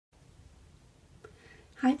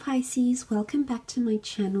Hi Pisces, welcome back to my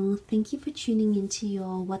channel. Thank you for tuning into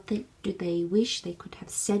your do they wish they could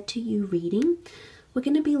have said to you reading. We're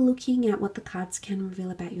going to be looking at what the cards can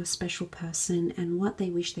reveal about your special person and what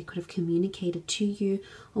they wish they could have communicated to you,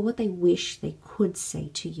 or what they wish they could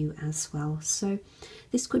say to you as well. So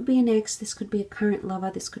this could be an ex, this could be a current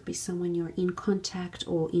lover, this could be someone you're in contact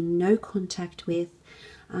or in no contact with.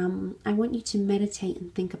 I want you to meditate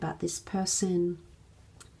and think about this person,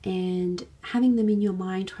 and having them in your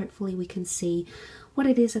mind, hopefully we can see what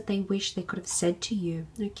it is that they wish they could have said to you.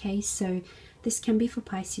 Okay, so this can be for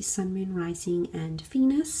Pisces, Sun, Moon, Rising, and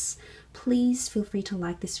Venus. Please feel free to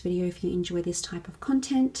like this video if you enjoy this type of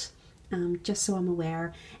content, just so I'm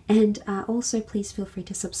aware. And also please feel free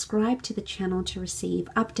to subscribe to the channel to receive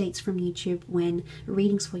updates from YouTube when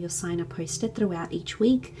readings for your sign are posted throughout each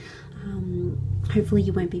week. Hopefully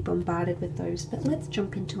you won't be bombarded with those, but let's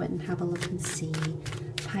jump into it and have a look and see.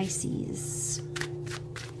 Pisces.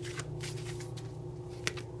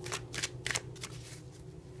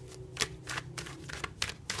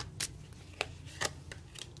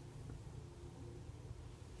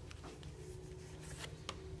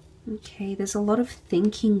 Okay, there's a lot of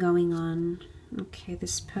thinking going on. Okay,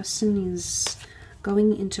 this person is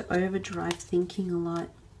going into overdrive thinking a lot.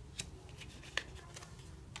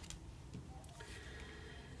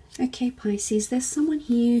 Okay, Pisces, there's someone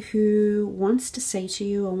here who wants to say to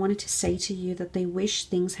you, or wanted to say to you, that they wish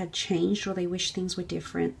things had changed or they wish things were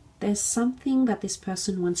different. There's something that this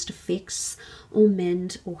person wants to fix or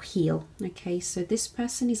mend or heal. Okay, so this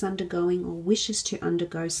person is undergoing or wishes to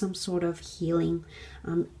undergo some sort of healing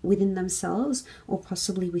within themselves, or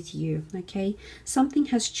possibly with you. Okay, something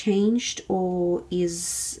has changed or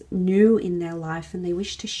is new in their life and they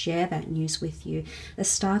wish to share that news with you. The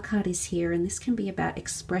Star card is here, and this can be about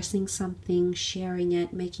expressing something, sharing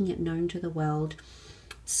it, making it known to the world.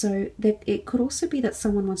 So that it could also be that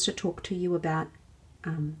someone wants to talk to you about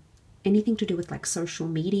anything to do with like social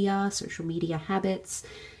media habits,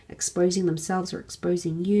 exposing themselves or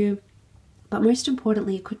exposing you. But most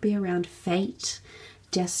importantly, it could be around fate,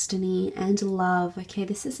 destiny, and love. Okay,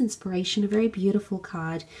 this is inspiration, a very beautiful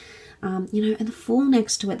card. You know, and the Fool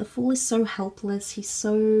next to it. The Fool is so helpless. He's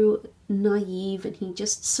so naive, and he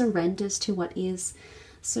just surrenders to what is.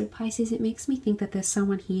 So Pisces, it makes me think that there's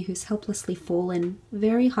someone here who's helplessly fallen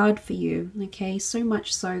very hard for you. Okay, so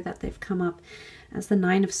much so that they've come up as the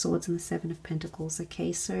Nine of Swords and the Seven of Pentacles.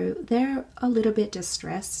 Okay, so they're a little bit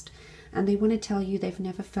distressed, and they want to tell you they've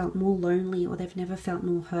never felt more lonely, or they've never felt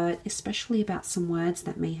more hurt, especially about some words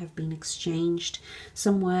that may have been exchanged,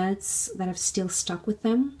 some words that have still stuck with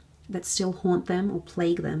them, that still haunt them or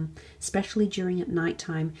plague them, especially during at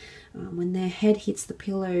nighttime. When their head hits the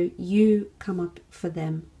pillow, you come up for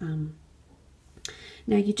them.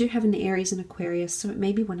 Now, you do have an Aries and Aquarius, so it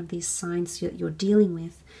may be one of these signs that you're dealing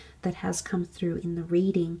with that has come through in the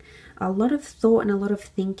reading. A lot of thought and a lot of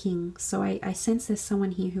thinking. So I sense there's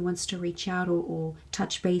someone here who wants to reach out or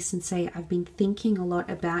touch base and say, I've been thinking a lot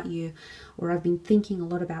about you, or I've been thinking a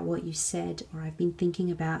lot about what you said, or I've been thinking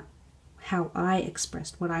about how I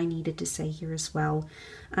expressed what I needed to say here as well.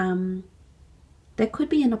 There could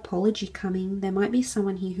be an apology coming. There might be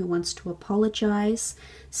someone here who wants to apologize,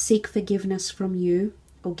 seek forgiveness from you,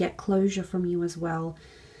 or get closure from you as well.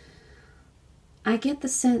 I don't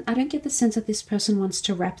get the sense that this person wants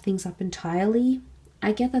to wrap things up entirely.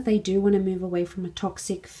 I get that they do want to move away from a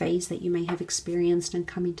toxic phase that you may have experienced and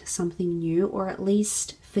come into something new, or at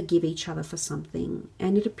least forgive each other for something.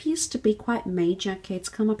 And it appears to be quite major. Okay, it's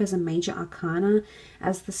come up as a major arcana,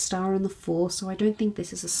 as the Star and the Four, so I don't think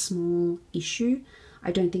this is a small issue.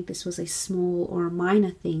 I don't think this was a small or a minor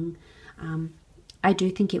thing. I do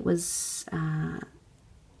think it was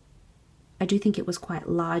quite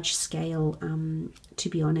large scale, to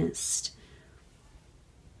be honest.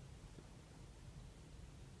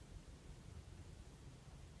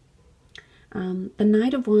 The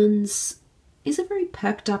Knight of Wands is a very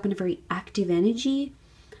perked up and a very active energy.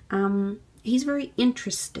 He's very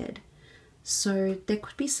interested. So there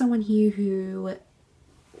could be someone here who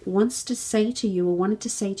wants to say to you, or wanted to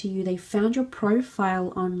say to you, they found your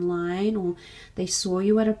profile online, or they saw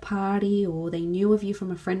you at a party, or they knew of you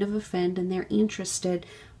from a friend of a friend, and they're interested,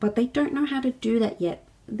 but they don't know how to do that yet.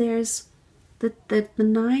 There's the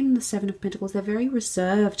Nine and the Seven of Pentacles. They're very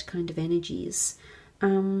reserved kind of energies.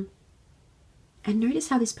 And notice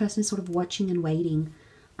how this person is sort of watching and waiting.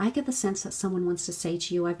 I get the sense that someone wants to say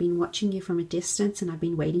to you, I've been watching you from a distance, and I've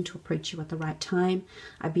been waiting to approach you at the right time.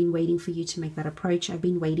 I've been waiting for you to make that approach. I've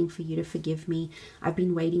been waiting for you to forgive me. I've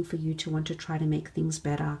been waiting for you to want to try to make things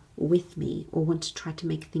better with me, or want to try to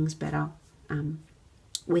make things better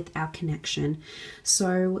with our connection.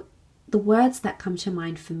 So the words that come to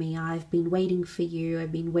mind for me are, I've been waiting for you,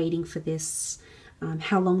 I've been waiting for this,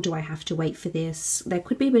 how long do I have to wait for this? There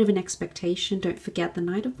could be a bit of an expectation. Don't forget, the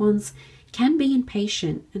Knight of Wands can be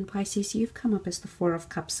impatient, and Pisces, you've come up as the Four of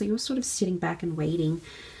Cups, so you're sort of sitting back and waiting.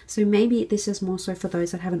 So maybe this is more so for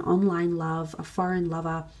those that have an online love, a foreign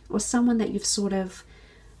lover, or someone that you've sort of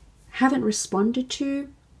haven't responded to,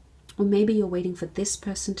 or maybe you're waiting for this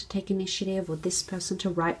person to take initiative or this person to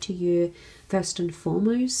write to you first and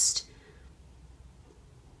foremost.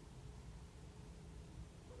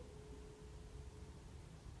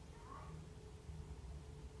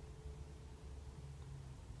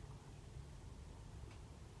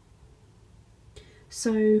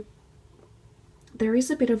 So there is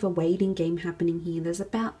a bit of a waiting game happening here. It's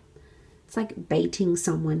like baiting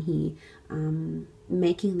someone here,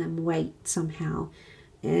 making them wait somehow.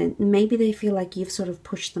 And maybe they feel like you've sort of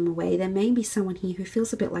pushed them away. There may be someone here who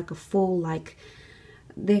feels a bit like a fool, like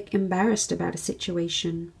they're embarrassed about a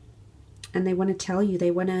situation and they want to tell you,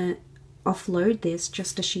 they want to offload this,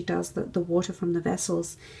 just as she does the water from the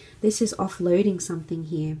vessels. This is offloading something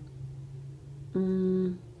here.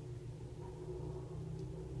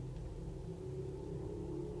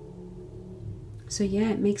 So yeah,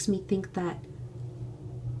 it makes me think that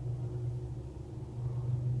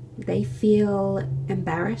they feel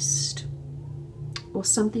embarrassed, or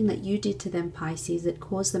something that you did to them, Pisces, that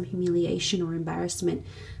caused them humiliation or embarrassment,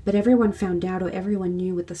 but everyone found out, or everyone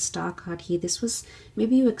knew with the Star card here. This was,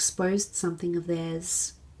 maybe you exposed something of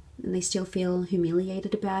theirs and they still feel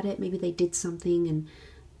humiliated about it. Maybe they did something and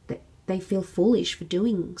they feel foolish for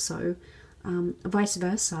doing so. Vice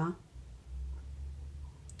versa.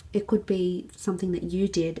 It could be something that you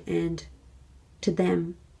did and to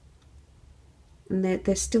them, and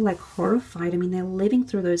they're still like horrified. I mean, they're living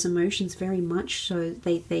through those emotions very much, so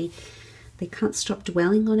they can't stop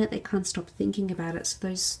dwelling on it, they can't stop thinking about it. So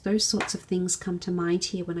those sorts of things come to mind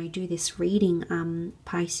here when I do this reading,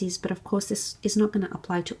 Pisces. But of course, this is not going to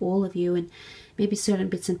apply to all of you, and maybe certain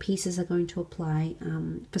bits and pieces are going to apply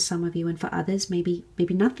for some of you, and for others maybe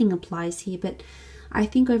nothing applies here. But I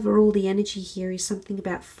think overall the energy here is something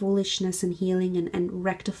about foolishness and healing and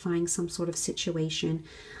rectifying some sort of situation.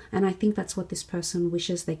 And I think that's what this person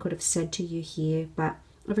wishes they could have said to you here. But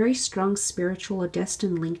a very strong spiritual or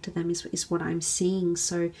destined link to them is what I'm seeing.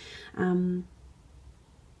 So,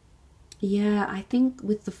 yeah, I think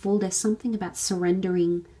with the Fool, there's something about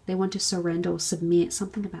surrendering. They want to surrender or submit,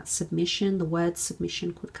 something about submission. The word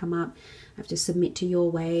submission could come up. I have to submit to your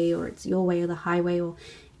way, or it's your way or the highway, or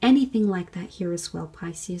anything like that here as well,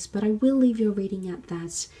 Pisces. But I will leave your reading at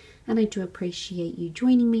that, and I do appreciate you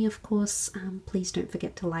joining me, of course. Please don't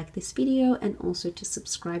forget to like this video and also to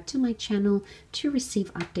subscribe to my channel to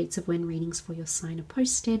receive updates of when readings for your sign are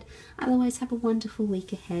posted. Otherwise, have a wonderful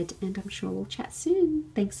week ahead, and I'm sure we'll chat soon.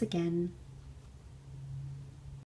 Thanks again.